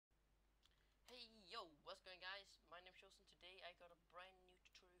tutorials, and today I got a brand new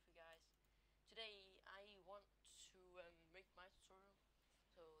tutorial for you guys. Today I want to make my tutorial,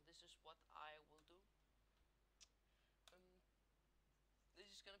 so this is what I will do. This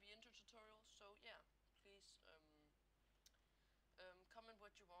is gonna be intro tutorial, so yeah, please comment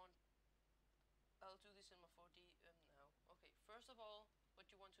what you want. I'll do this in my 4D now. Okay, first of all, what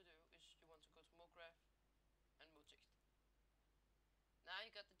you want to do is you want to go to MoGraph and MoText. Now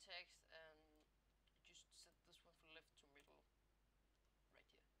you got the text, and just set this one from left to middle, right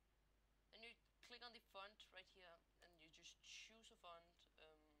here. And you click on the font right here, and you just choose a font. What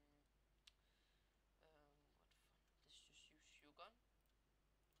font? Let's just use Shogun.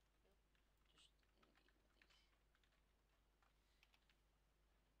 Yeah.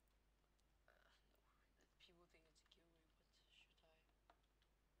 Just I think. No, that people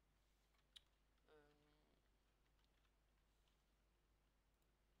think it's a giveaway.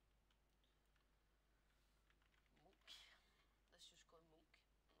 What should I? Monk. Let's just call Monk.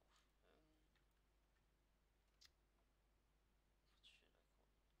 No. What should I call it?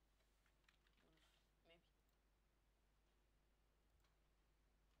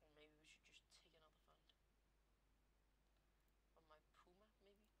 Wolf, maybe. Or maybe we should just take another font. Or my Puma, maybe. Just test it. Toot. Should probably look good. The T looks weird, to be honest. No, it's not gonna be that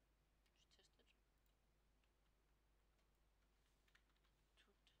font.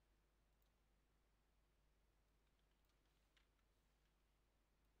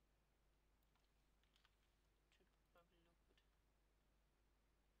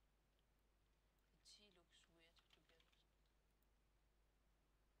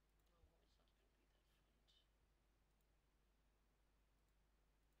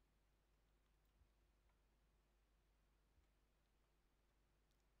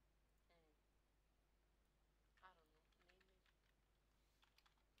 I don't know, maybe.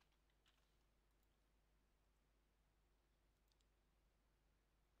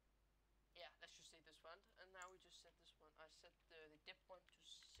 Yeah, let's just say this font, and now we just set this one. I set the depth one to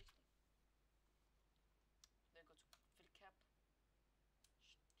 60. Then go to fill cap.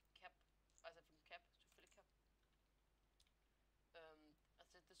 I set from cap to fill cap. I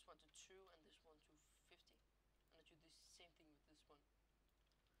set this one to 2 and this one to 50. And I do the same thing with this one.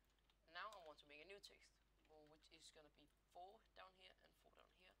 Now I want to make a new text, which is gonna be 4 down here and 4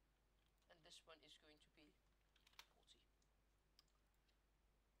 down here. And this one is going to be 40.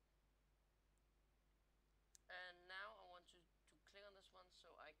 And now I want to click on this one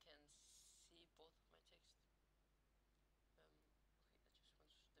so I can see both of my text. Okay, I just want to, there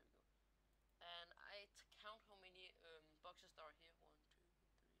we go. And I count how many boxes there are here. 1, 2,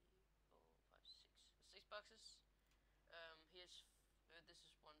 3, 4, 5, 6. 6 boxes. Here's this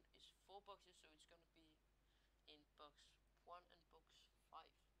is 4 boxes, so it's gonna be in box 1 and box 5.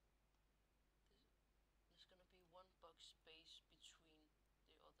 There's gonna be 1 box space between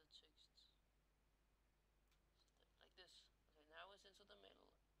the other texts. Like this. Okay, now it's into the middle,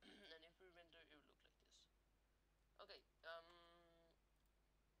 and if we render, it will look like this. Okay. Now I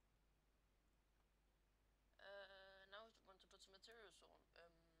want to put some materials on.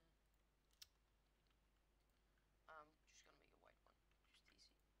 I'm just gonna make a white one, just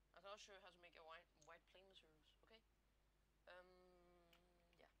easy. I'll show you how to make a white plain materials. Okay.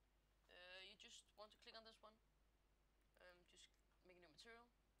 Yeah. You just want to click on this one. Just make a new material.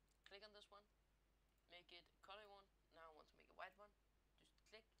 Click on this one. Make it a color one. Now I want to make a white one. Just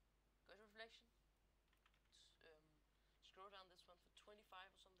click. Go to reflection. Scroll down this one for 25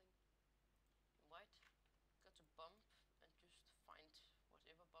 or something. In white. Go to bump and just find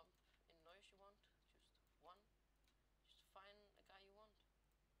whatever bump in noise you want. Just 1. Just find a guy you want.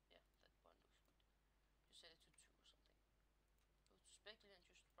 Yeah, that one looks good. Just set it to 2 or something. Go to specular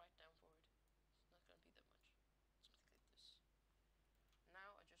and just write down for it. It's not gonna be that much. Something like this.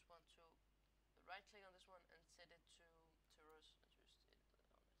 Now I just want to right click on this one and set it to terrace and just edit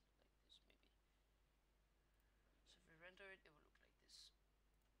it on it like this maybe. So if we render it, it will look like this.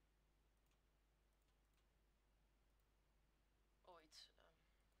 Oh wait,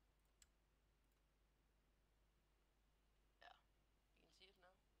 yeah, you can see it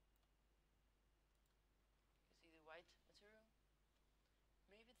now. You can see the white material.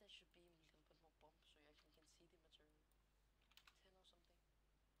 Maybe there should be a little bit more bump so you actually can see the material. 10 or something.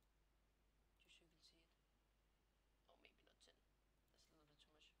 Just so you can see it. Oh, maybe not 10. That's a little bit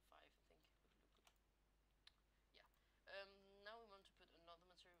too much. 5, I think, would look good. Yeah. Now we want to put another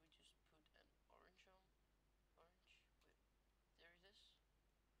material. We just put an orange on. Orange. Wait. There it is.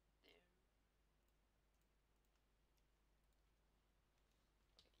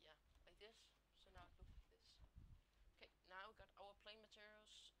 There. Okay, yeah. Like this. So now it looks like this. Okay, now we got our plain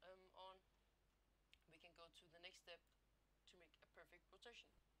materials on. We can go to the next step to make a perfect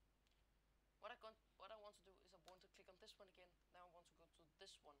rotation. What I want to do is I want to click on this one again. Now I want to go to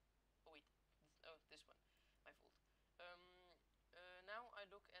this one. Oh wait, this one. My fault. Now I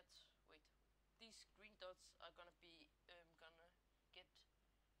look at, wait, these green dots are gonna be gonna get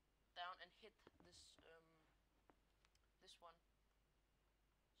down and hit this this one,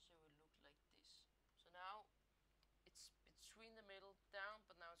 so it looks like this. So now it's between the middle down,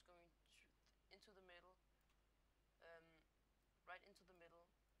 but now it's going into the middle, right into the middle.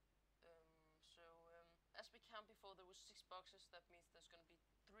 As we counted before, there was 6 boxes. That means there's gonna be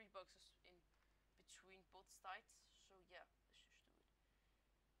 3 boxes in between both sides. So yeah, let's just do it.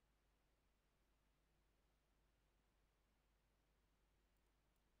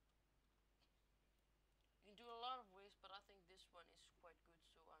 You can do a lot of ways, but I think this one is quite good,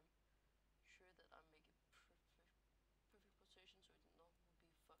 so I'm sure that I make a perfect position so it not will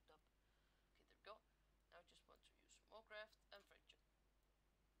be fucked up. Okay, there we go. Now I just want to use more graft and fracture.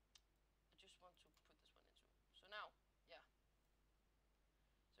 I just want to put this one into. So now, yeah.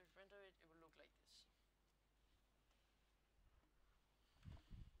 So if you render it, it will look like this.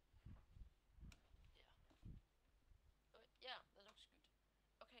 Yeah. Yeah, that looks good.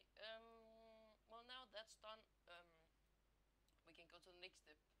 Okay, well now that's done, we can go to the next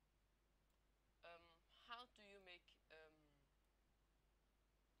step. How do you make the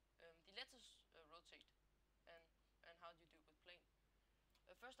letters rotate, and how do you do it with plane?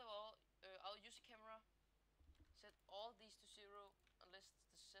 First of all, I'll use a camera, set all these to 0 unless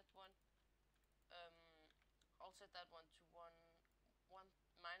it's the set one. I'll set that one to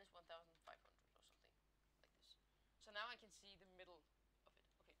minus 1500 or something like this. So now I can see the middle of it. Okay,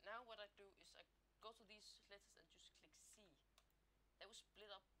 now what I do is I go to these letters and just click C. That will split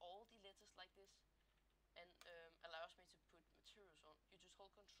up all the letters like this, and allows me to put materials on. You just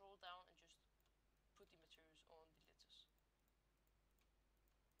hold Control down and just put the materials on the letters. Just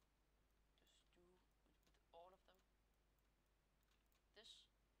do with all of them. This.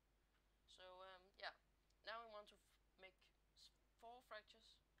 So yeah, now we want to make 4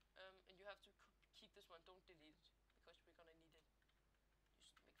 fractures, and you have to keep this one. Don't delete it because we're gonna need it.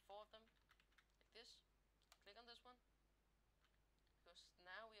 Just make 4 of them like this. Click on this one because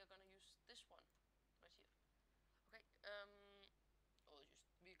now we are gonna use this one right here. Okay. Or just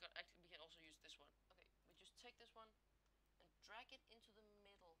we can also use this one. Okay, we just take this one and drag it into the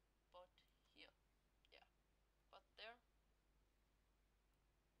middle, but here, yeah, but there,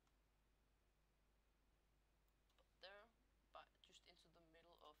 but just into the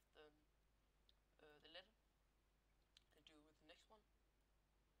middle of the letter. And do with the next one.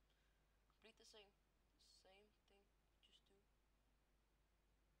 Complete the same thing. Just do. Maybe something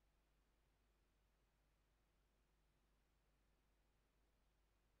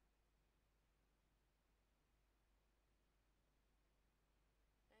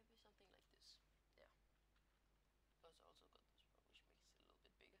like this. Yeah. But I also got this one, which makes it a little bit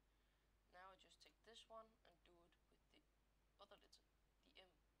bigger. Now I just take this one and do it with the other letter, the M.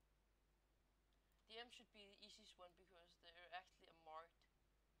 The M should be the easiest one because there actually are marked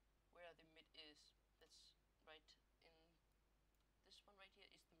where the mid is. That's right in this one right here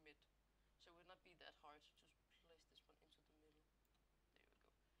is the mid. So it will not be that hard to just place this one into the middle. There we go.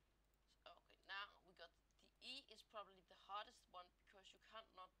 So, okay, now we got the E is probably the hardest one because you can't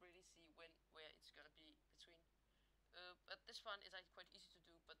not really see where it's gonna be between. But this one is actually quite easy to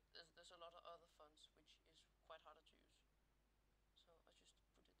do, but there's a lot of other fonts which is quite harder to use. So I just put it into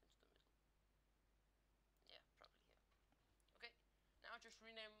the middle. Yeah, probably here. Okay, now just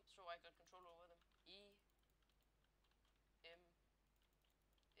rename so I got control over them. E, M,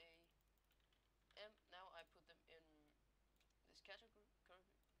 A, M. Now I put them in this category.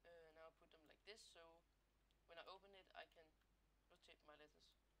 Now I put them like this, so when I open it, I can rotate my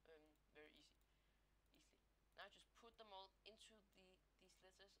letters very easily. Now I just put them all into these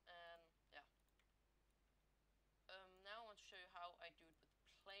letters, and yeah. Now I want to show you how I do it with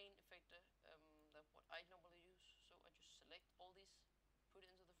plane effector, that what I normally use. So I just select all these, put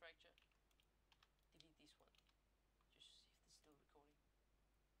it into the fracture, delete this one. Just see if it's still recording.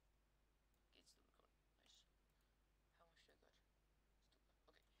 Okay, it's still recording. Nice. How much did I got?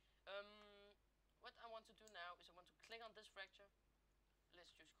 Okay. What I want to do now is I want to click on this fracture.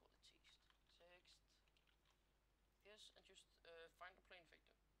 Let's just call it text. Text. Yes, and just find the plane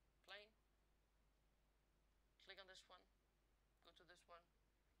effector. Plane. Click on this one. Go to this one.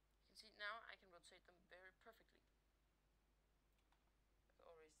 You can see now I can rotate them very perfectly.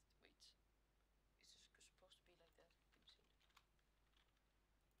 Or is wait. Is this supposed to be like that? Can you see it?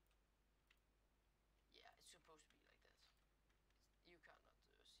 Yeah, it's supposed to be like that. You cannot see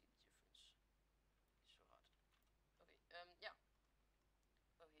the difference. It's so hard. Okay, yeah.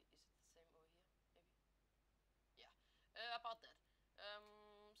 Okay, is it the same over here? Maybe? Yeah.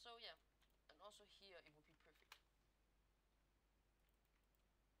 So yeah, and also here it will be perfect.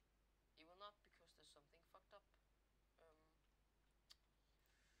 It will not because there's something fucked up. Wait, let me try to put the letters like this.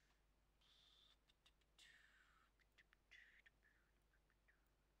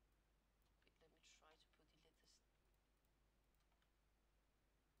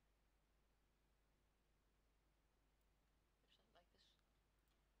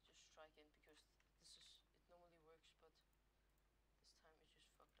 Just try again because this is it normally works, but this time it just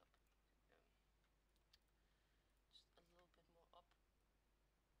fucked up. Um, just a little bit more up.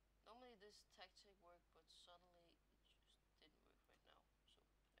 Normally this tactic worked, but suddenly it just didn't work right now. So yeah,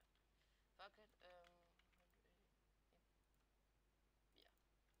 fuck it. 180.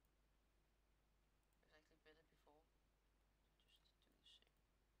 Yeah, it was actually better before. Just do the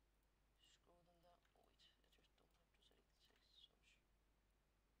same. Scroll them down. Oh wait, I just don't have to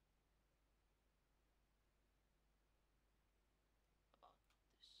select the text. So about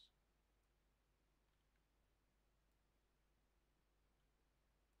this.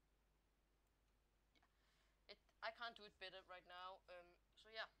 I can't do it better right now. So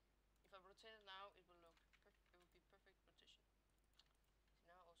yeah, if I rotate it now, it will look it will be perfect rotation. So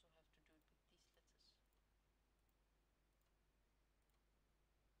now I also have to do it with these letters.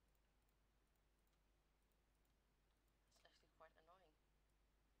 It's actually quite annoying. This.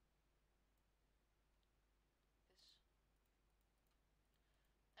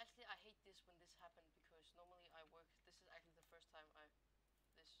 Actually, I hate this when this happened because normally I work. This is actually the first time this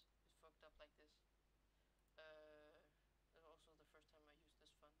is fucked up like this. And also the first time I used this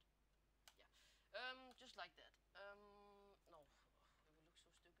font. Yeah. Just like that. No, it will look so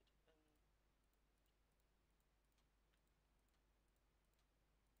stupid.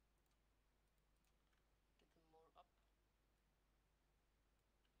 Get them more up.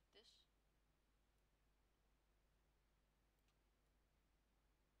 This. Way too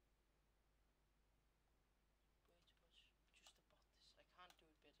much. Just about this. I can't do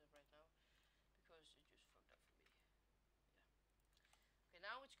it better right now because it just fucked up for me. Yeah. Okay,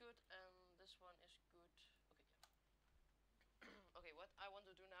 now it's good, and this one is good. Okay, yeah. Okay, what I want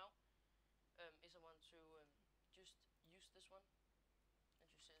to do now is I want to just use this one and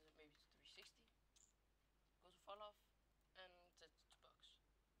just set it maybe to 360. Go to fall off and set it to box.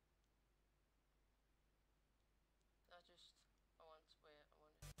 I want where I want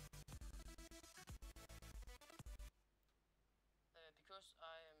it. Because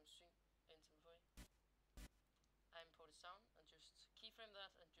I am sync into my phone, I import the sound and just keyframe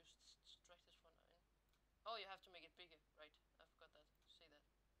that and just drag this one in. Oh, you have to make it bigger, right? I forgot that. Say that.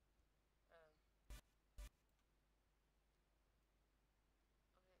 Okay, I just have to do like this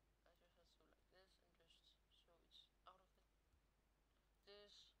and just so it's out of it.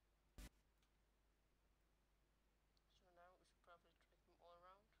 This. So now we should probably drag them all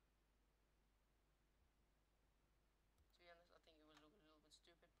around. To be honest, I think it will look a little bit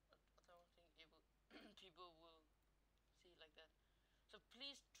stupid, but I don't think it will people will see it like that. So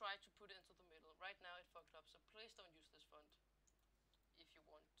please try to put it into the middle. Right now it fucked up, so please don't use this font if you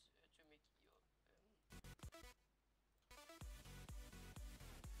want to make your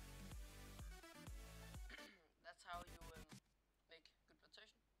that's how you make good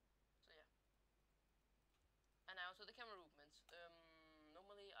rotation. So yeah. And now to the camera movements.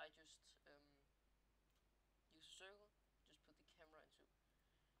 Normally I just use a circle, just put the camera into.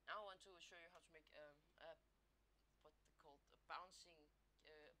 Now I want to show you how to make what they call a bouncing,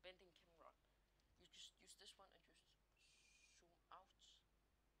 bending camera. You just use this one and just zoom out,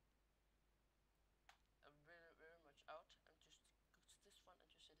 very very much out, and just go to this one and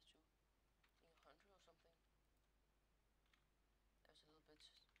just set it to 100 or something.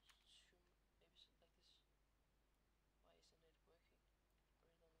 There's a little bit zoom, maybe like this. Why isn't it working?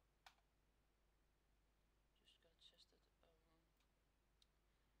 I really don't know. Just gotta test it.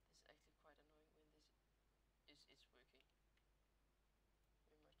 This is actually quite annoying when this is working very much.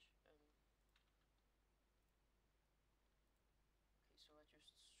 Okay, so I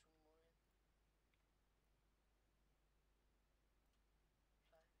just zoom more in.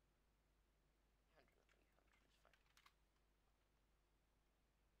 Apply. 100, I think 100 is fine.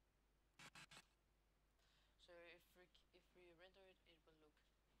 So if we render it, it will look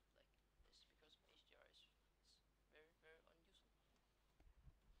like this because HDR is very very unuseful.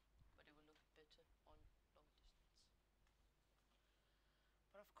 But it will look better on long distance.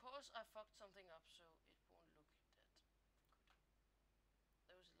 But of course I fucked something up, so it won't look that good.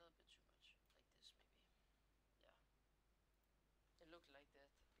 That was a little bit too much, like this maybe. Yeah. It looked like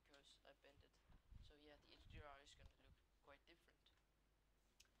that because I bent it. So yeah, the HDR is gonna look quite different.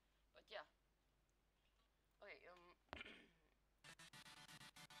 But yeah. Okay,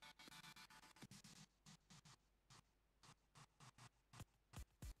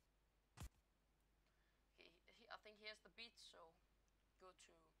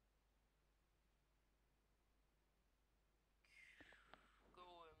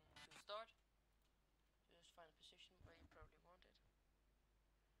 go to start. Just find a position where you probably want it.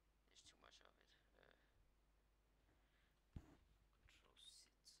 There's too much of it. Control sit.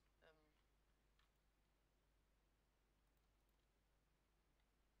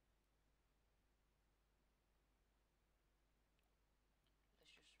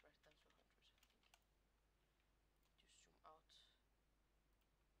 Let's just write down to 100. I think. Just zoom out.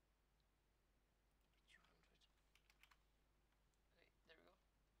 200. Okay, there we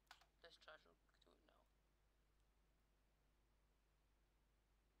go. Let's try to do it now.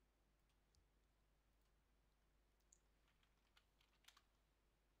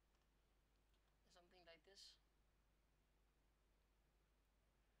 Something like this.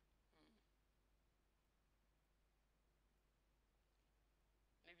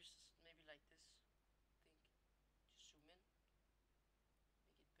 Maybe like this. I think. Just zoom in.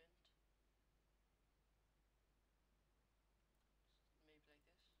 Make it bent. Maybe like this.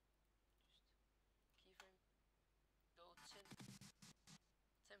 Just keyframe. Go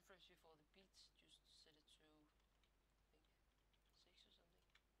 10 frames before the beat. Just set it to, I think, 6 or something. Maybe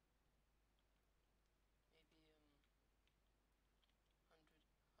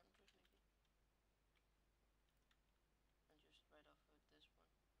 100 maybe. And just right off of this one.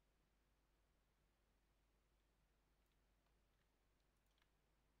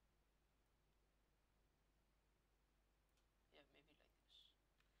 Yeah, maybe like this.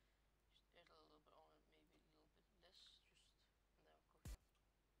 Just add a little bit on it, maybe a little bit less. Just, and then I'll go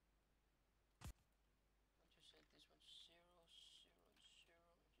here. I'll just set this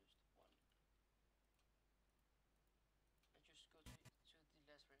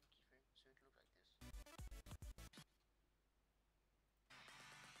one to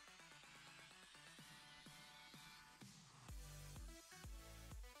 0, 0, 0, and just 1.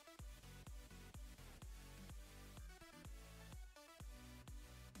 And just go to the last frame keyframe,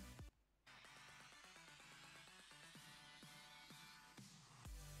 so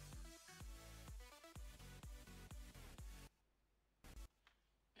it looks like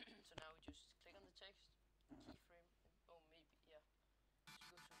this. So now we just click on the text, keyframe, or maybe, yeah, just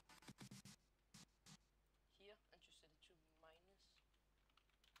go to here and just set it to minus,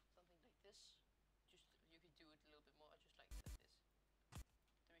 something like this. Just, you could do it a little bit more, I just like it like this.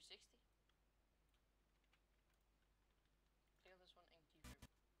 360. Click on this one and keyframe.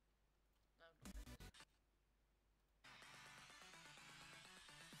 Now it looks like this.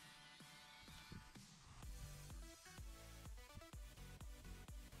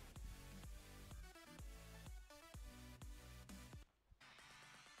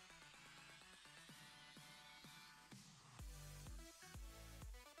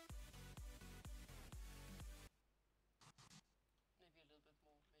 Maybe a little bit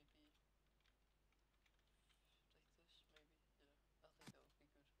more,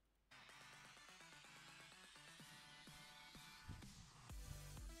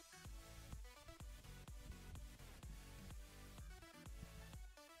 maybe like this, maybe, yeah, I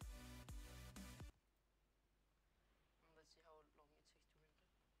think that would be good. And let's see how long it takes to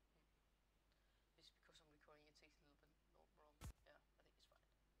render. It's because I'm recording, it takes a little bit long. Yeah, I think it's fine.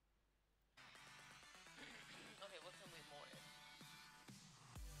 Okay, what can we more add?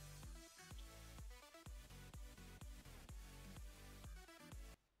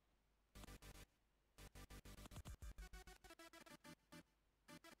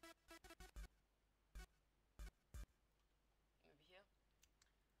 Maybe here.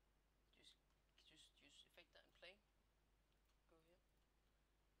 Just use effect and play. Go here.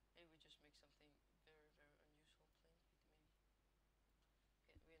 Maybe we just make something very unusual playing. Maybe.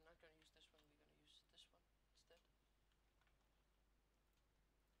 Okay, we're not gonna use this one. We're gonna use this one instead.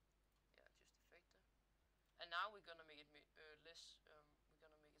 Yeah, just effect. And now we're gonna make it less. We're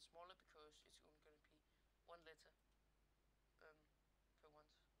gonna make it smaller because it's only gonna be one letter per once. Let's go about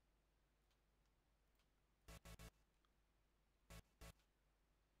here.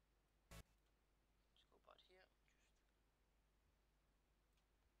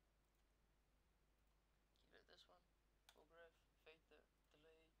 Just give it this one. Photograph, fade the delay. Just go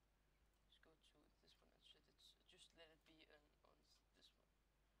to this one and set it. Just let it be on this one.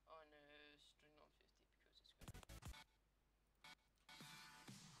 On string on 50 because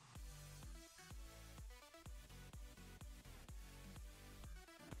it's gonna.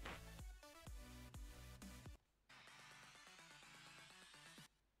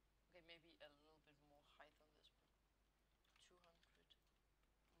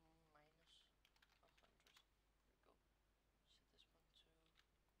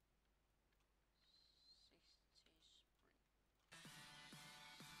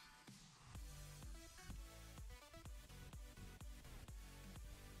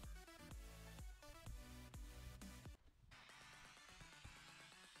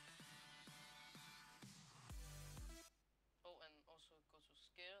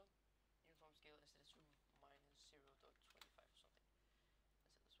 0.25 or something.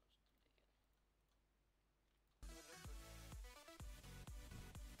 Let's set this one to delay again. It will look good.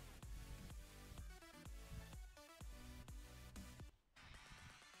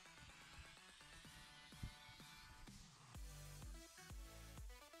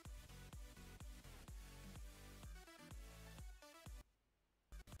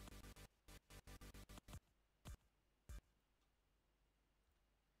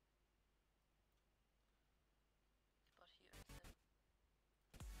 But here instead.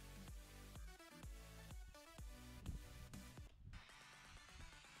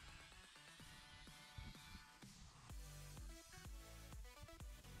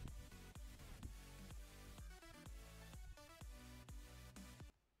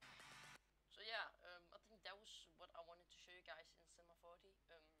 So yeah, I think that was what I wanted to show you guys in Cinema 40.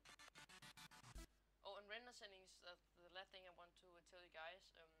 Oh, and render settings, that's the last thing I want to tell you guys.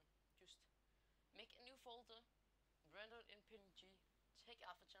 Just make a new folder, render it in PNG, take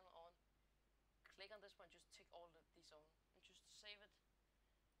alpha channel on, click on this one, just tick all of these on, and just save it.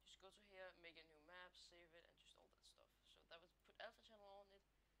 Just go to here, make a new map, save it, and just all that stuff. So that would put alpha channel on it,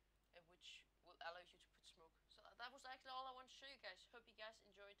 which will allow you to put smoke. So that was actually all I want to show you guys. Hope you guys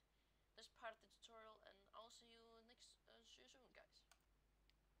enjoyed this part of the tutorial, and I'll see you see you soon, guys.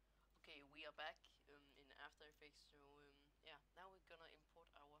 Okay, we are back in After Effects. So yeah, now we're gonna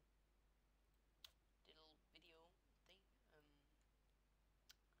import our little video thing. Do we call it tutorial?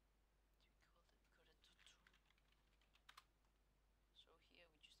 So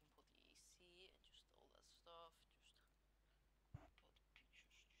here we just import the AC and just all that stuff. Just import the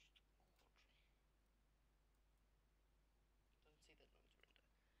pictures. Just don't see that no to render.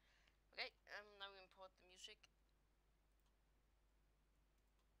 Okay, now we import the music.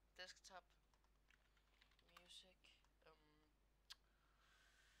 Desktop music. Oh yeah,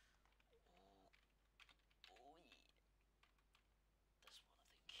 this one I think.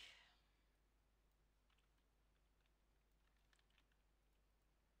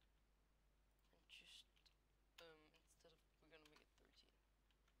 And just instead of we're gonna make it 13.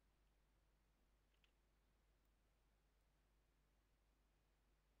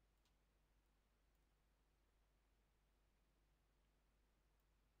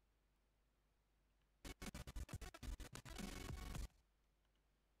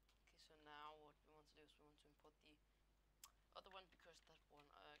 Okay, so now what we want to do is we want to import the other one, because that one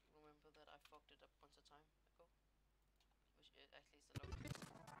I remember that I fucked it up once a time ago, which it actually is the lowest.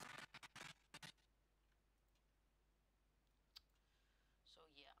 So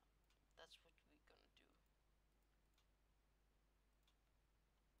yeah, that's what we're gonna do.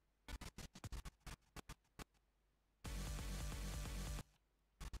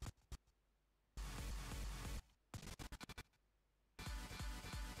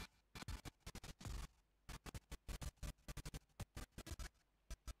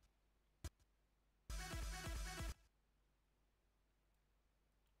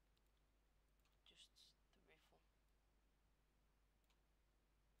 Just the rifle.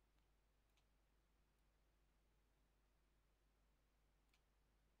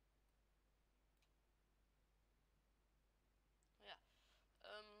 Yeah.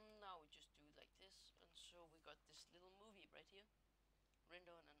 Now we just do it like this, and so we got this little movie right here,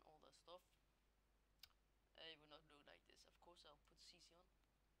 render and all that stuff. I will not do it like this. Of course, I'll put CC on.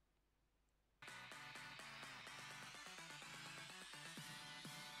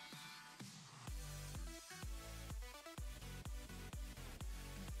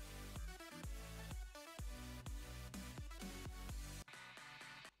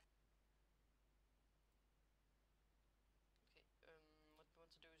 Okay. What I want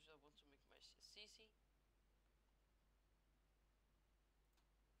to do is I want to make my CC.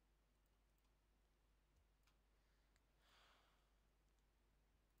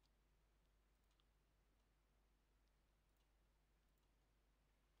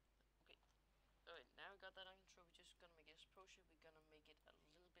 Okay. Alright, now we got that on control. We're just gonna make exposure. We're gonna make it a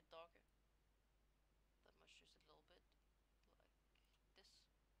little bit darker. That much, just a little bit, like this.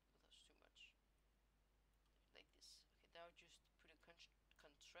 Oh, that's too much. Like this. Okay, now just put a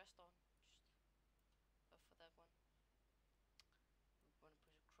contrast on. Just off for that one. We want to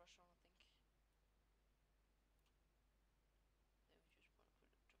put a crush on, I think.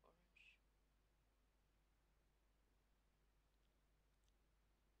 Then we just want to put it to orange.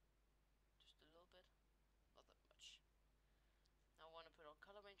 Just a little bit, not that much. Now I want to put our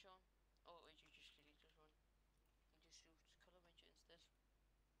color range on. Oh wait, you just delete this one. You just use color range instead.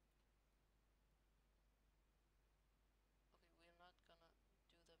 Okay, we're not gonna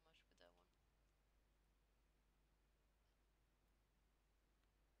do that much with that one.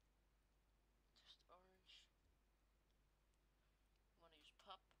 Just orange.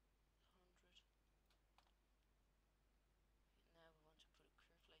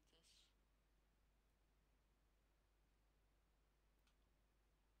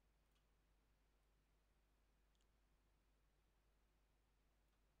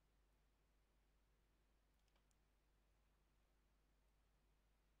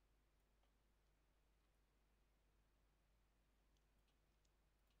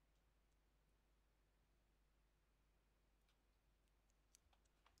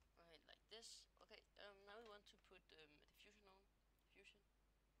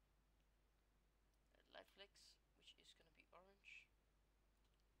 flex, which is gonna be orange,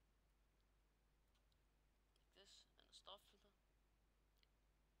 like this, and a start filter.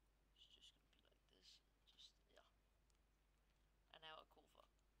 It's just gonna be like this, just yeah. And now a cover,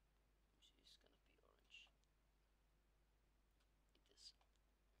 which is gonna be orange, like this.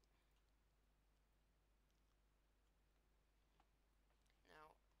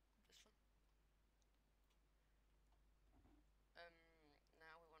 Now this one.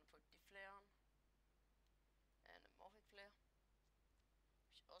 Now we want to put the flare on and a morphic flare,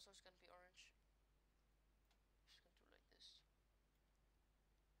 which also is gonna be orange. Just gonna do like this.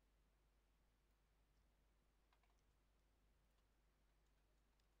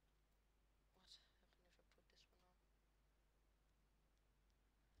 What happened if I put this one on?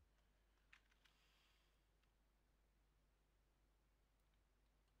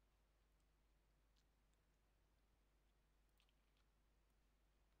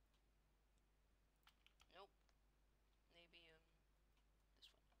 Nope. Maybe this one. How do I put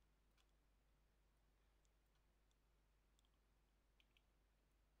something like curve and just did that 1B?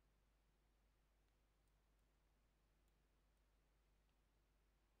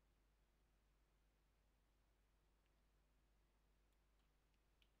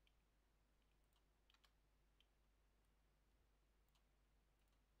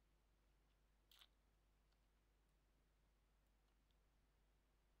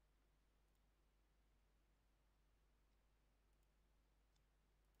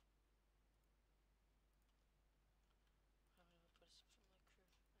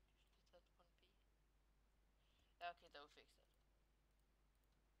 Yeah, okay, that will fix that.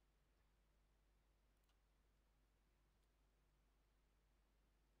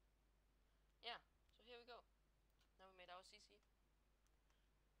 Yeah, so here we go. Now we made our CC.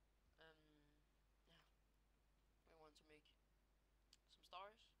 Yeah, we want to make some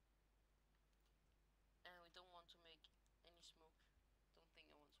stars, and we don't want to make any smoke. Don't think I want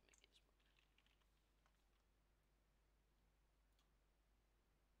to make any smoke.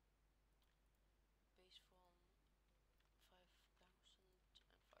 Base form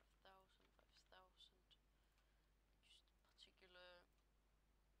 5,000 and 5,000, 5,000. Just particular.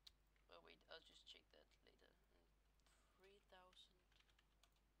 Oh wait, I'll just check that later. 3,000.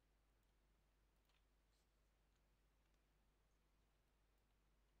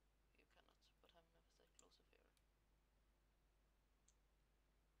 You cannot, but have enough as explosive area.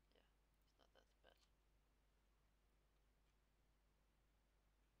 Yeah, it's not that bad.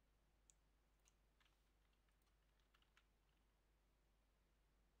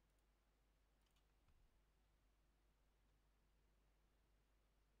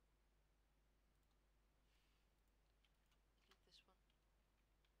 Delete this one.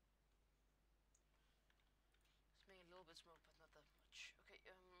 Let's make a little bit smoke, but not that much. Okay,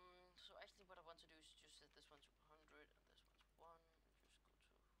 so actually what I want to do is just set this one to 100 and this one to 1 and just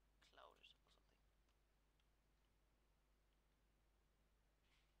go to clouded or something.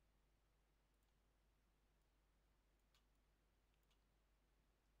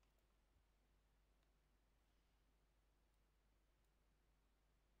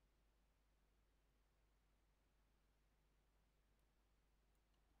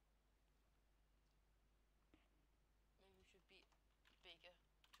 Maybe it should be bigger,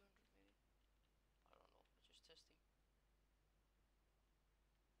 200 maybe. I don't know, I'm just testing.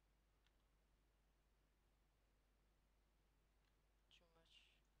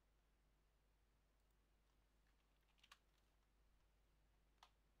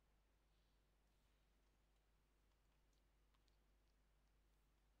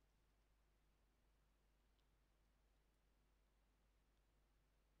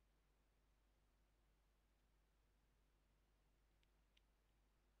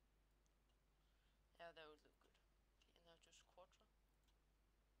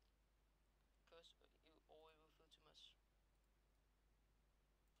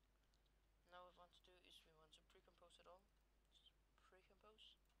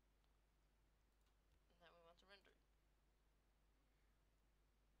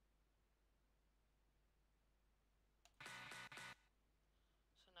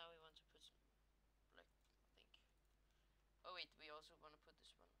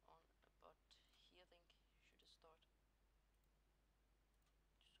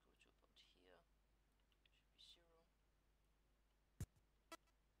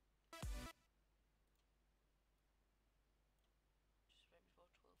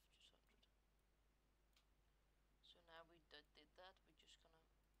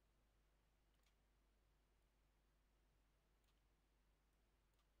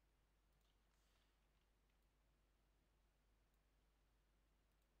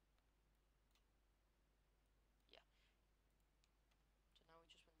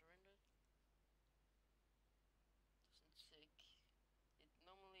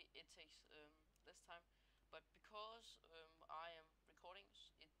 takes less time. But because I am recording,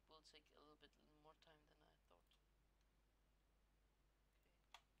 it will take a little bit more time than I thought.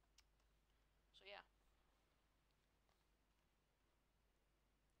 Okay. So yeah,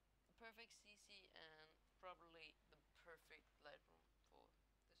 the perfect CC and probably the perfect Lightroom for this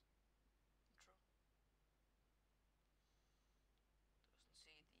intro. Doesn't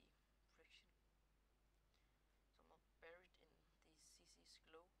see the friction. So I'm not buried in the CC's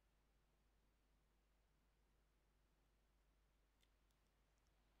glow.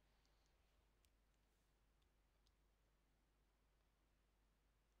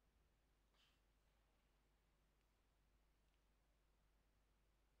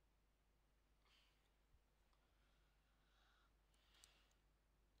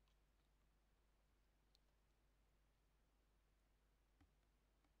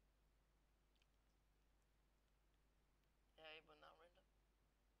 Yeah, it will now render.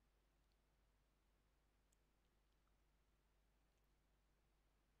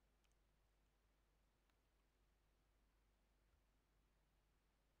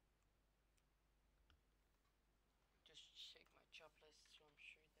 Just check my job list so I'm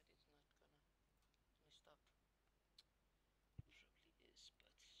sure that it's not gonna mess up. Probably is,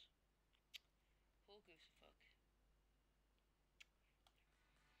 but who gives a fuck?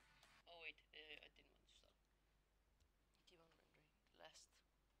 Oh wait, I didn't want to stop. Keep on rendering. Last.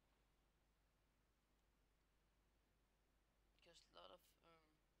 Because a lot of thing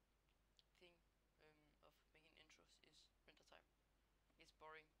of making intros is render time. It's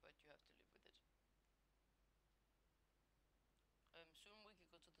boring, but you have to live with it. Soon we can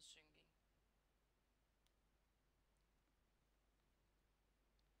go to the singing.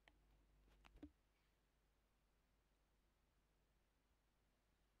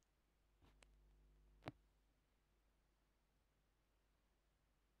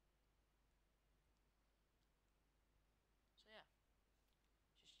 So yeah,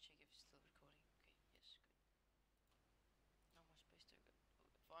 just check if it's still recording. Okay, yes, good. No more space to go. Okay,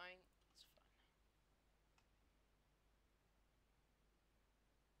 fine, it's fine.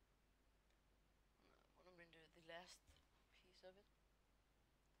 I want to render the last piece of it.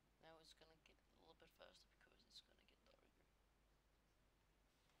 Now it's gonna get a little bit faster because it's gonna get darker.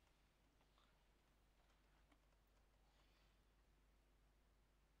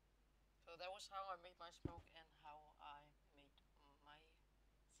 So that was how I made my smoke and how I made my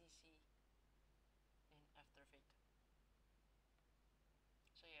CC in After Effects.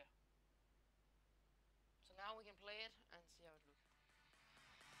 So yeah. So now we can play it and see how it looks.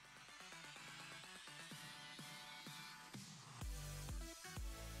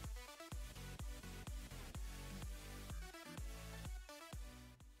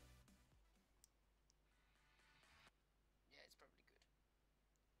 Yeah, it's probably good. Okay.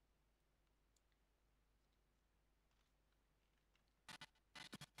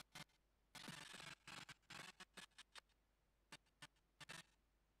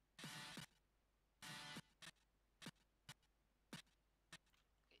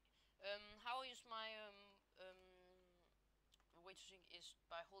 How I use my way to sync is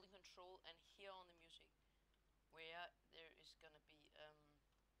by holding control and here on the music where there is gonna be um,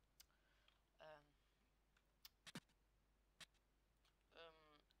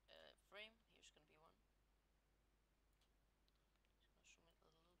 frame. Here's gonna be one. Just gonna zoom in a little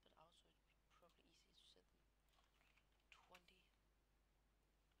bit out so it's probably easy to set them 20.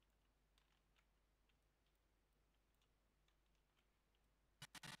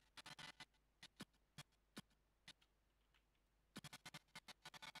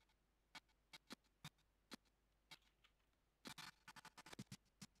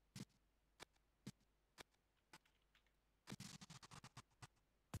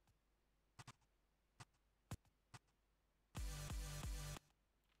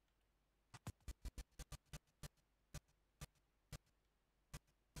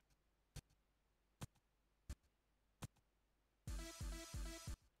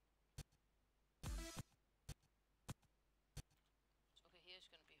 So okay, here's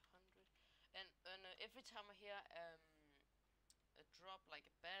gonna be 100, and every time I hear a drop like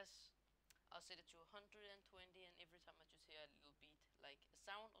a bass, I'll set it to 120, and every time I just hear a little beat like a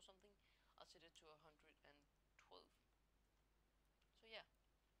sound or something, I'll set it to 112. So yeah,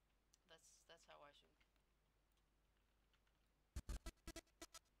 that's how I sync.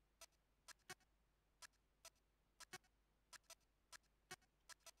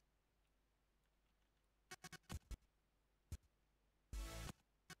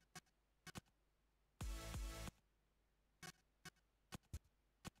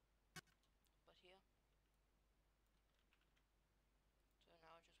 But here, so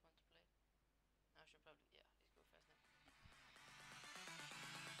now I just want to play.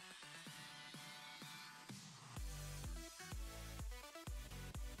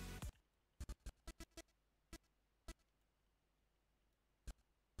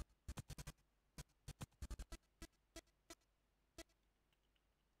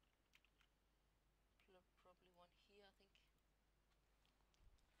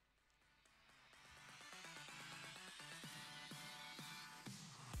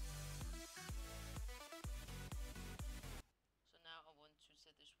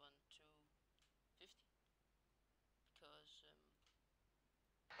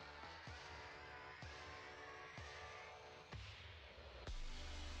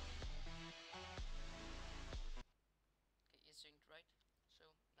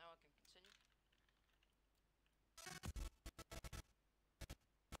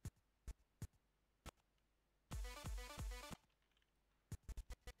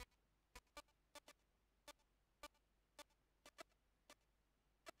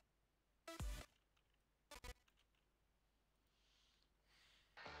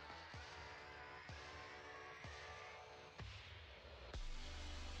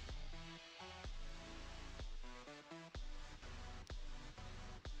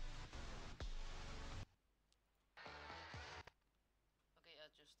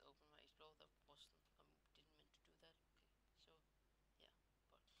 just open my Explore. That wasn't, didn't mean to do that. Okay, so yeah, but here.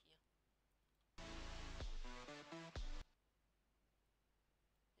 Maybe something like this.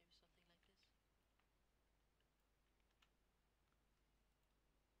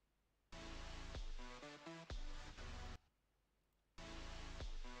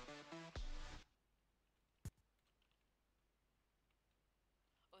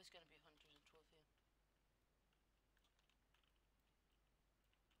 Oh, it's gonna be 112 here.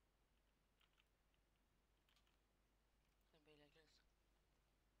 It's gonna be like this.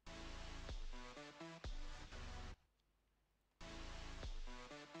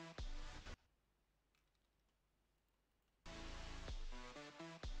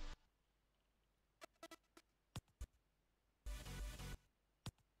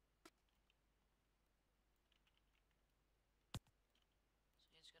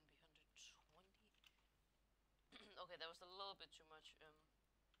 So it's gonna be 120. Okay, that was a little bit too much. It's gonna be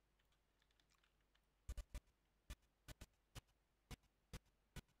 112.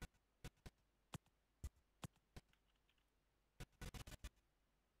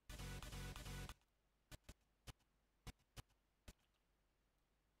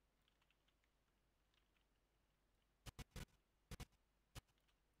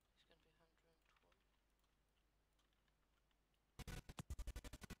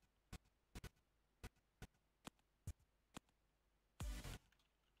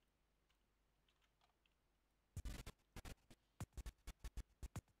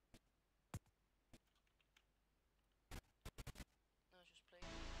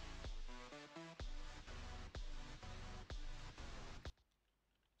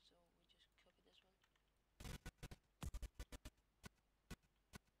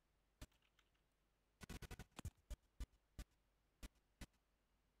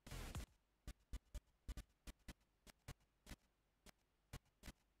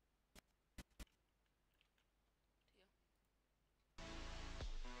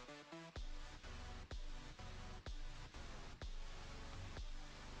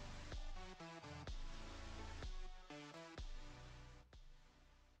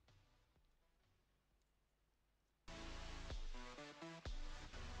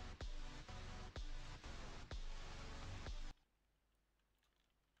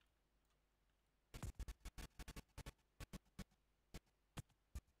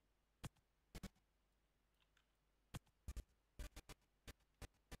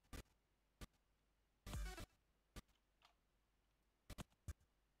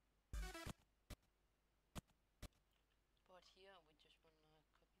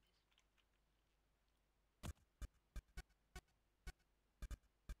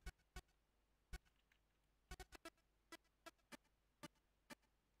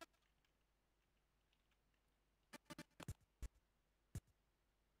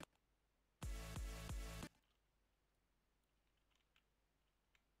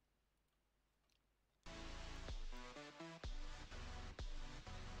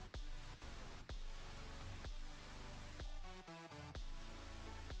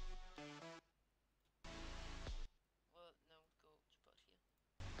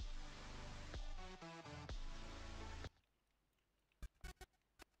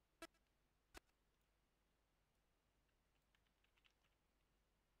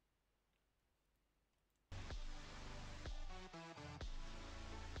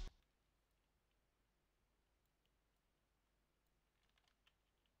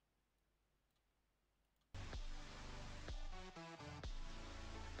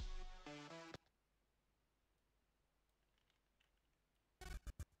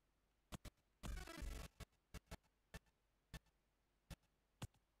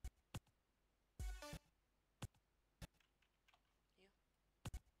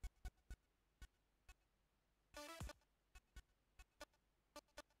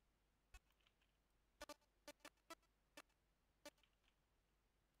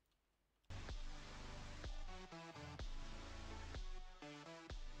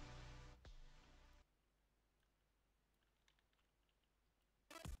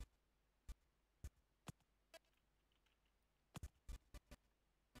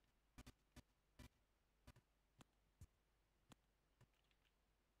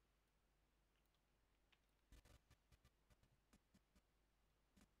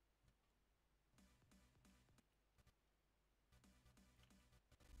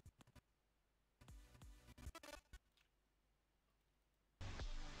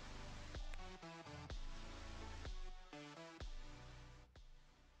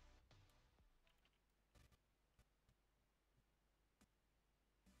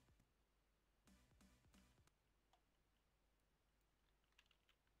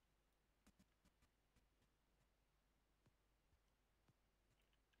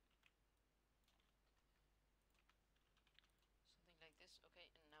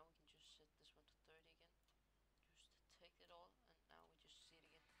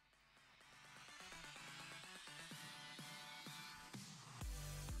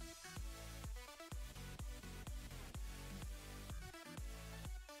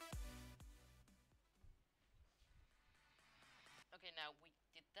 Okay, now we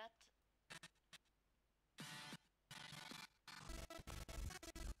did that.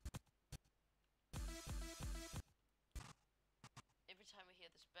 Every time we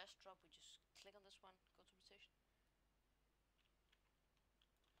hear this bass drop, we just click on this one, go to rotation,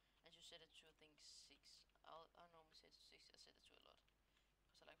 and you set it to, I think, 6. I normally set it to 6. I set it to a lot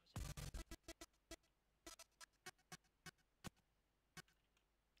because I like rotation.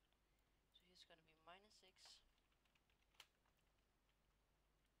 So here's gonna be -6.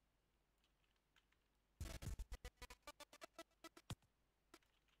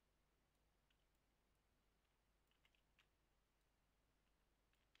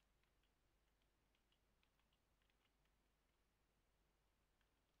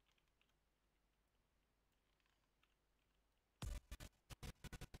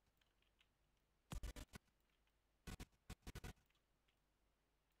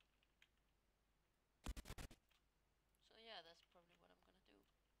 So yeah, that's probably what I'm gonna do.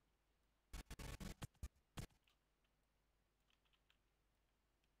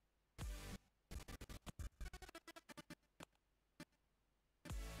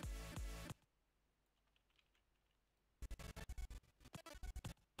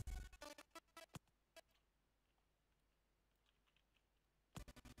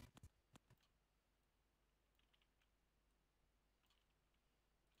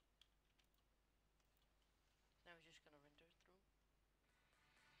 Now we're just gonna render it through.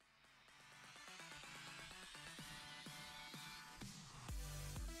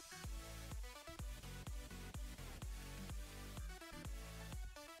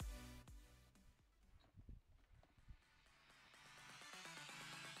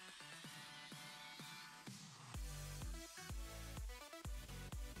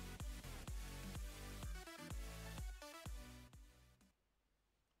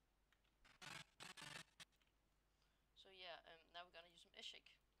 So yeah, now we're gonna use some shake.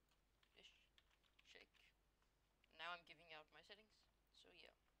 Shake. Now I'm giving out my settings. So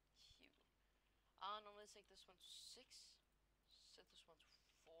yeah, here we go. I'll normally take this one to 6, set this one to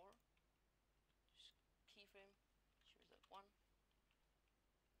 4, just keyframe, choose that one.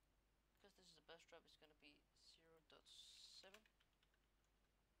 Because this is a bass drop, it's gonna be 0.7.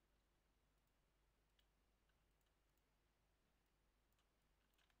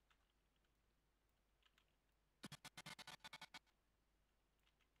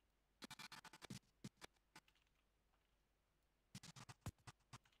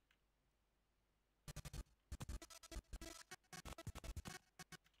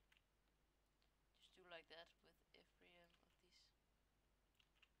 Just do like that with every of these.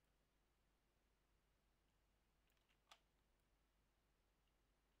 Damn,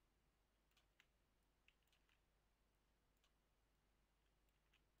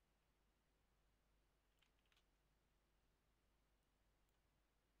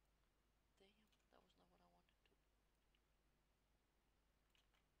 that was not what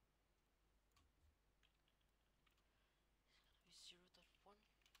I wanted to. It's gonna be 0.1.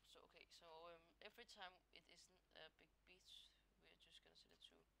 So okay, so every time it isn't a big beat, we're just gonna set it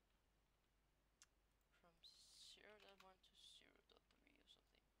to from 0.1 to 0.3 or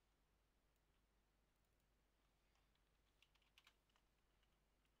something.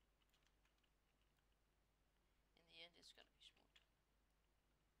 In the end, it's gonna be smooth.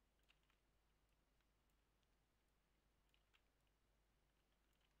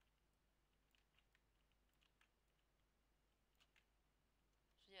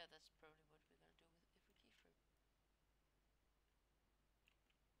 So yeah, that's probably what we're gonna do with every keyframe.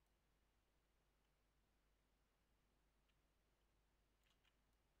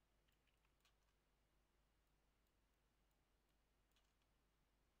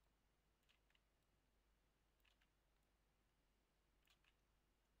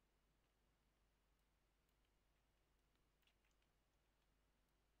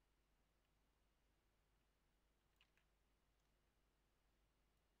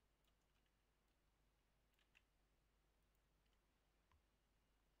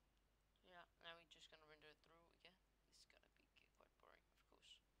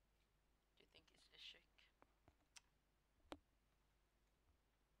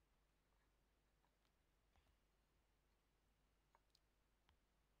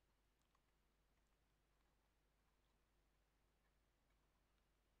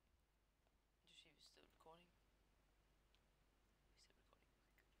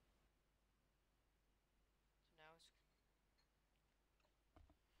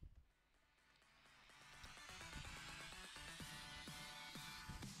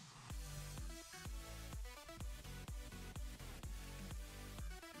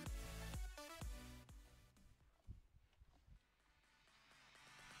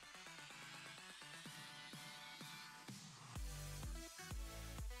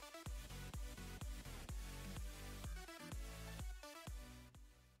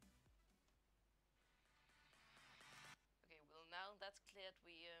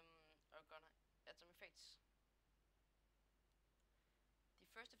 are gonna add some effects. The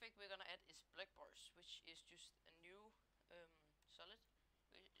first effect we're gonna add is black bars, which is just a new solid.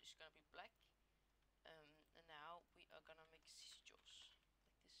 It's gonna be black. And now we are gonna make sissy jaws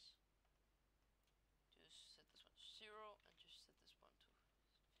like this. Just set this one to 0 and just set this one to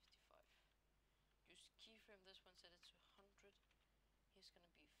 55. Just keyframe this one, set it to 100. Here's gonna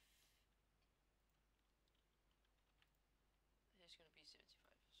be 75. So now if we look like this, it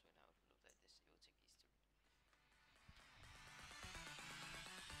will take these two.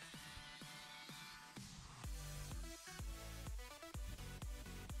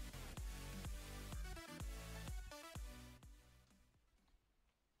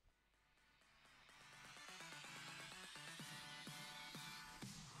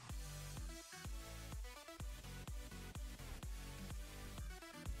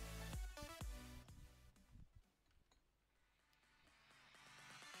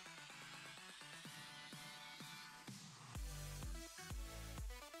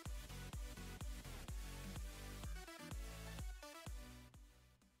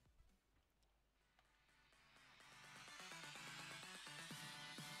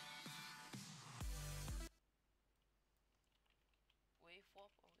 Wave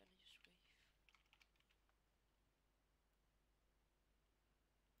warp, or we're gonna use wave.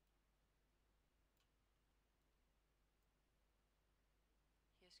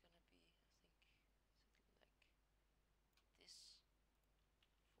 Here's gonna be, I think, something like this, 40,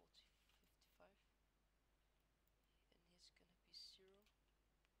 55, and here's gonna be 0. It's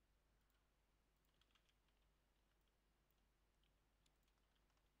gonna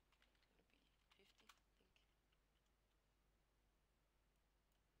be 50, I think.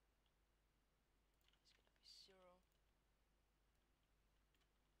 It's gonna be 0.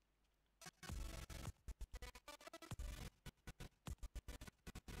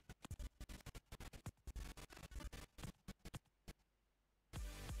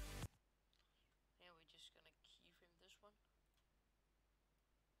 Here we're just gonna keyframe this one.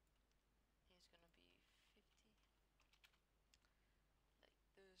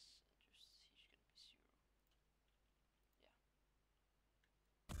 Here's gonna be 50, like this, and just here's gonna be 0.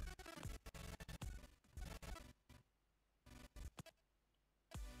 Yeah.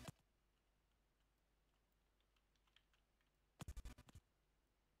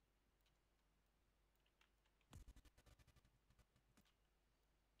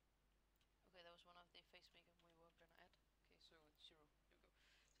 Okay, that was one of the effects we were gonna add. Okay, so it's 0. Here we go.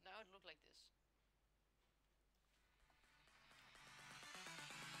 So now it looked like this.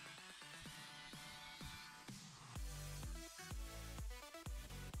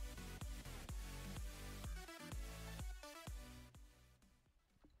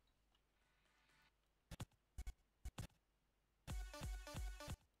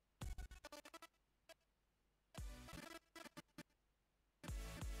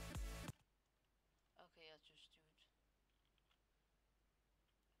 Okay, I'll just do it.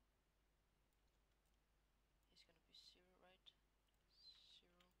 It's gonna be 0, right?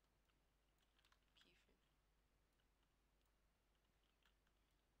 0.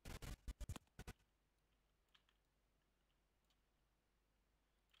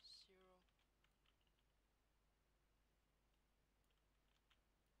 Keyframe. 0.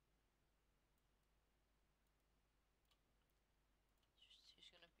 Just here's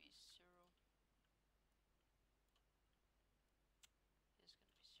gonna be 0. Here's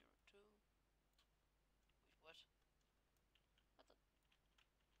gonna be 0 too. Wait, what? What the?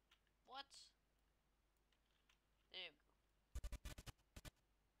 What? There we go.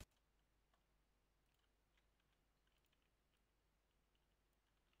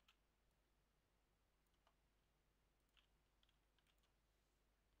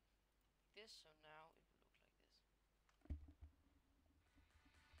 This, so now it will look like this.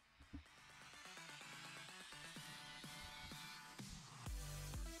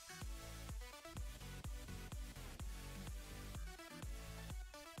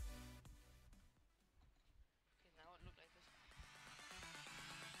 Okay, now it looks like this.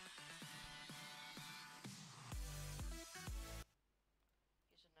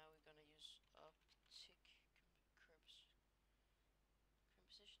 Okay, so now we're gonna use optic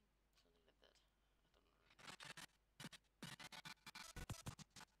composition, something like that.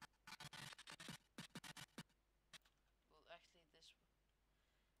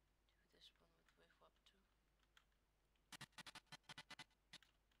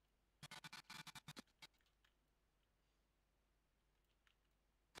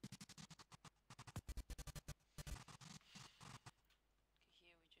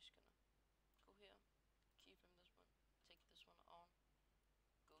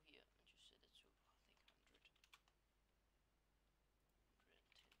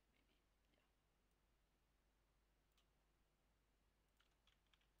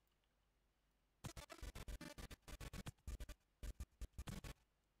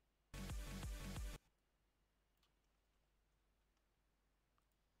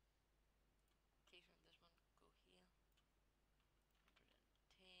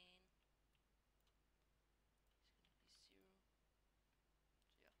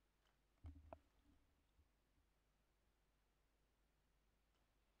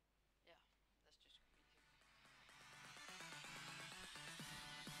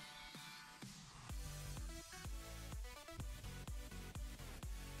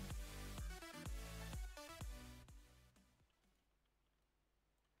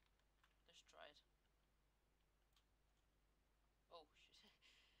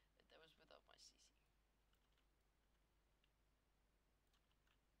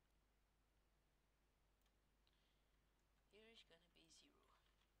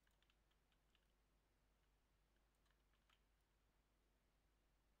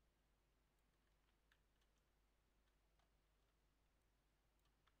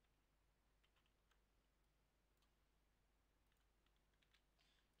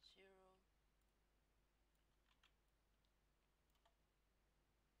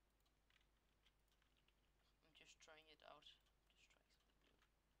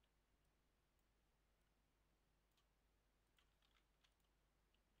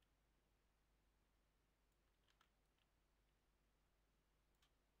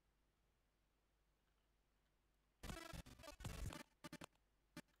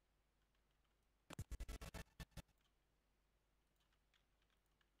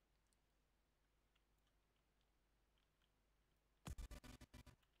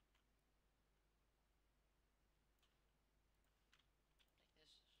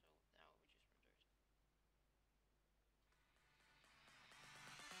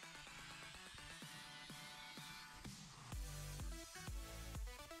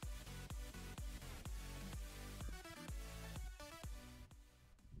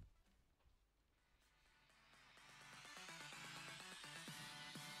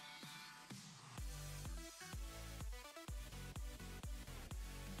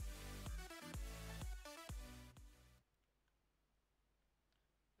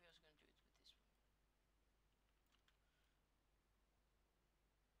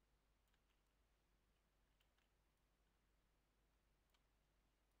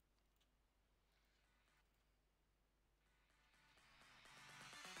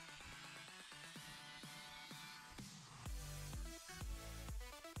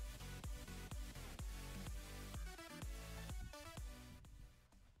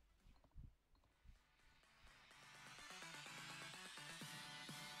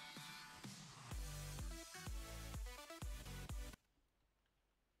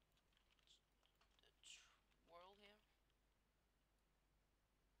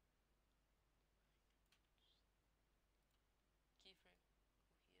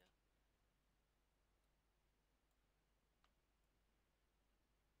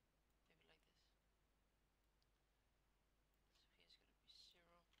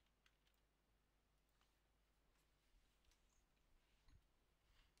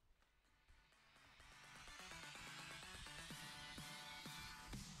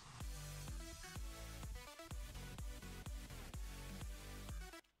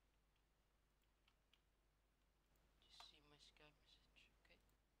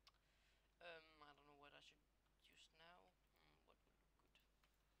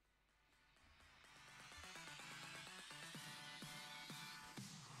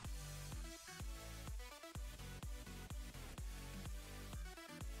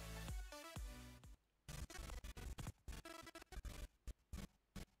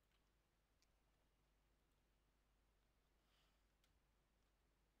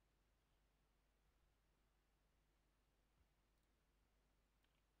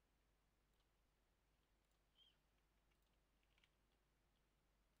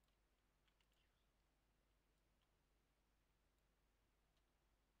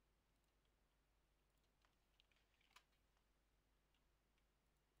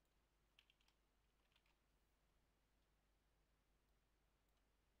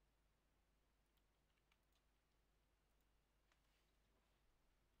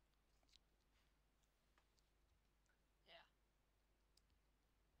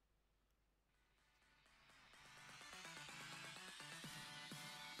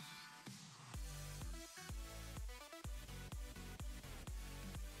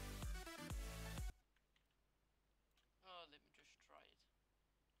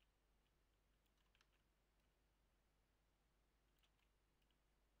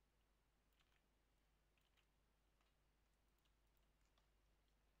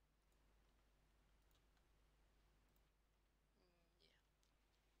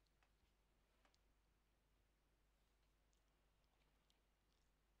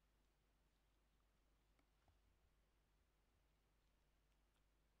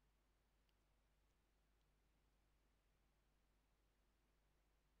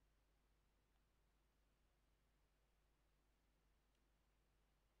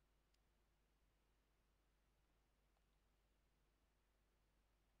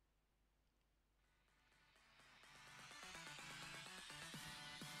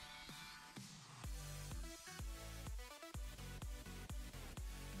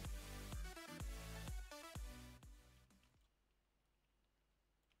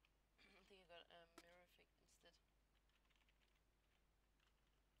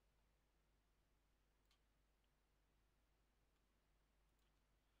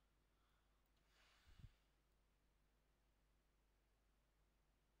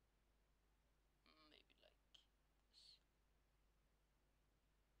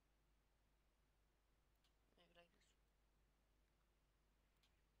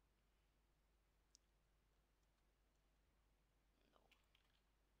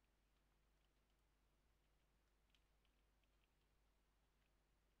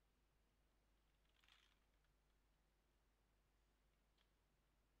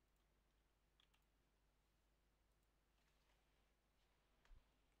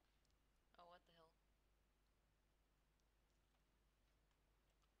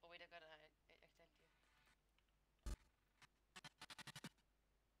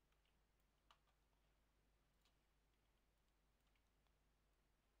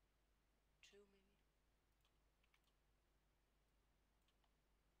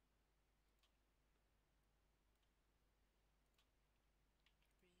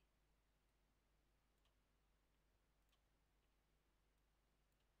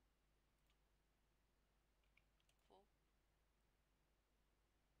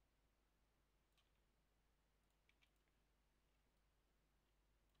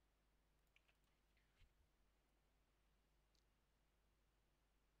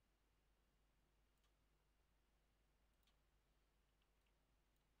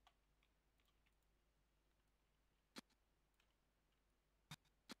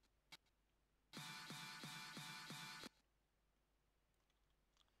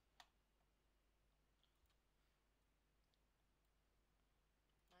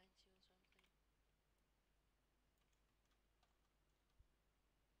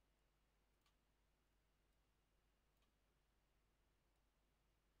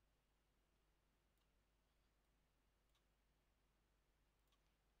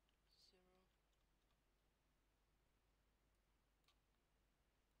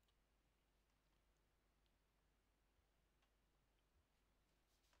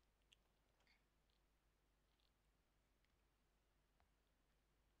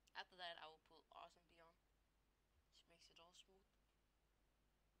 all smooth. Just render it. Is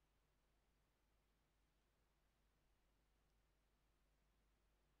it still recording?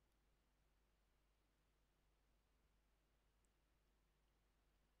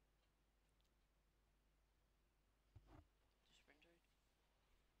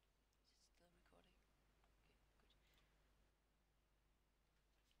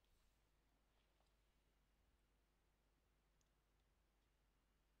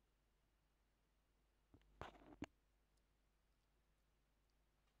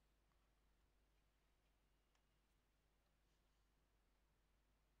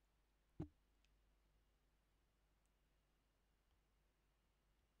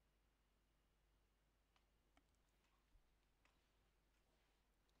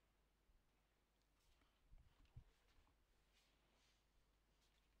 Okay,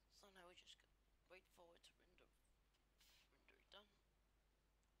 good. So now we just wait for it to render it done.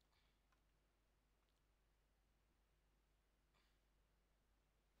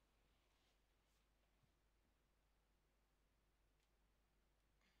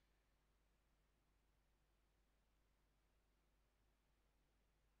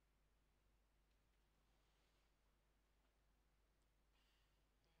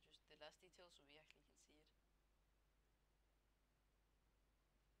 Just the last detail so we actually can see it.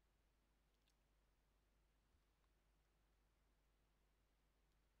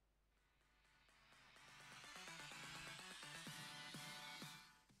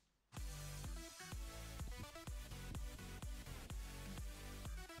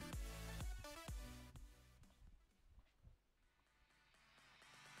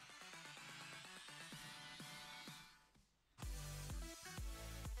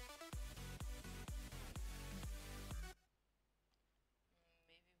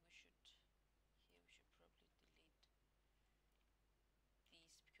 Maybe we should probably delete these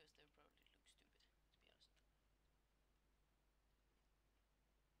because they probably look stupid, to be honest.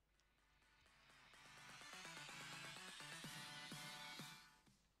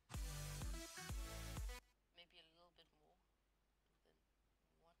 Maybe a little bit more. And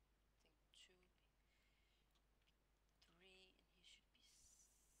then one, I think 2, 3, and here should be 6.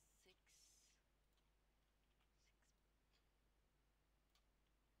 Should be 9.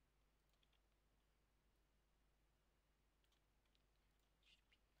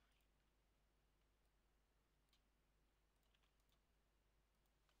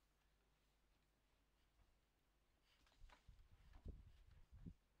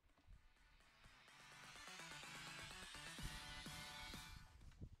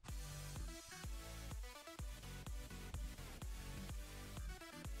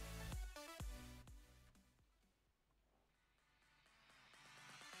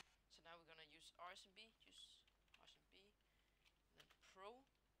 So now we're gonna use RSMB, use RSMB, and then Pro.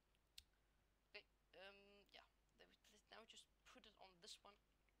 Okay, yeah. Now just put it on this one,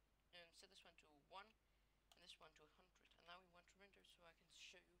 and set this one to 1, and this one to 100. And now we want to render so I can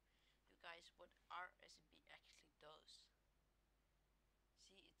show you guys what RSMB actually does.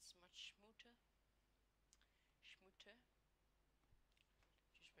 See, it's much smoother. Just render it through.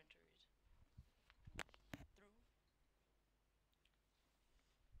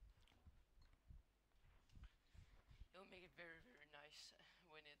 It'll make it very, very nice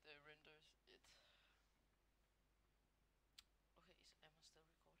when it renders it. Okay, is Emma still recording?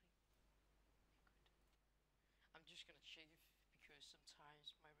 Good. I'm just gonna check if, because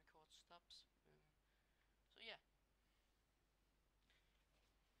sometimes my record stops. So yeah.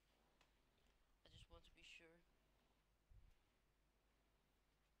 I just want to be sure.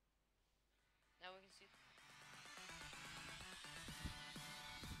 Now we can see.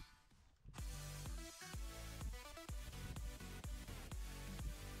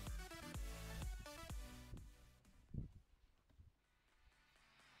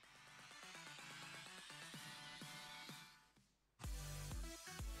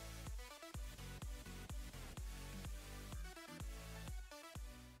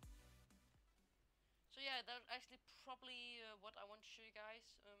 So yeah, that's actually probably what I want to show you guys.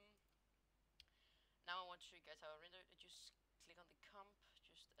 Now I want to show you guys how I render it. Just click on the comp,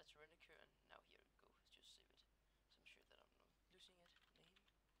 just add to render queue, and now here we go. Just save it. So I'm sure that I'm not losing it.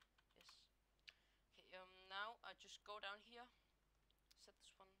 Name, yes. Okay. Now I just go down here, set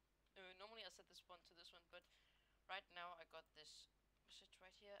this one. Normally I set this one to this one, but right now I got this message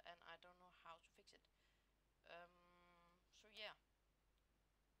right here, and I don't know how to fix it. So yeah,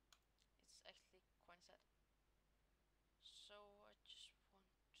 it's actually quite sad. So I just want to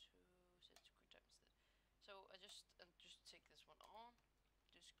set it to quick time instead. So I just take this one on.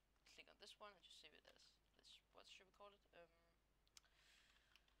 Just click on this one and just save it as this. What should we call it? Tutorial.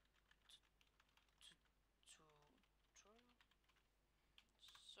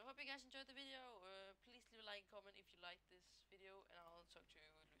 hope you guys enjoyed the video. Please leave a like and comment if you liked this video, and I'll talk to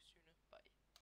you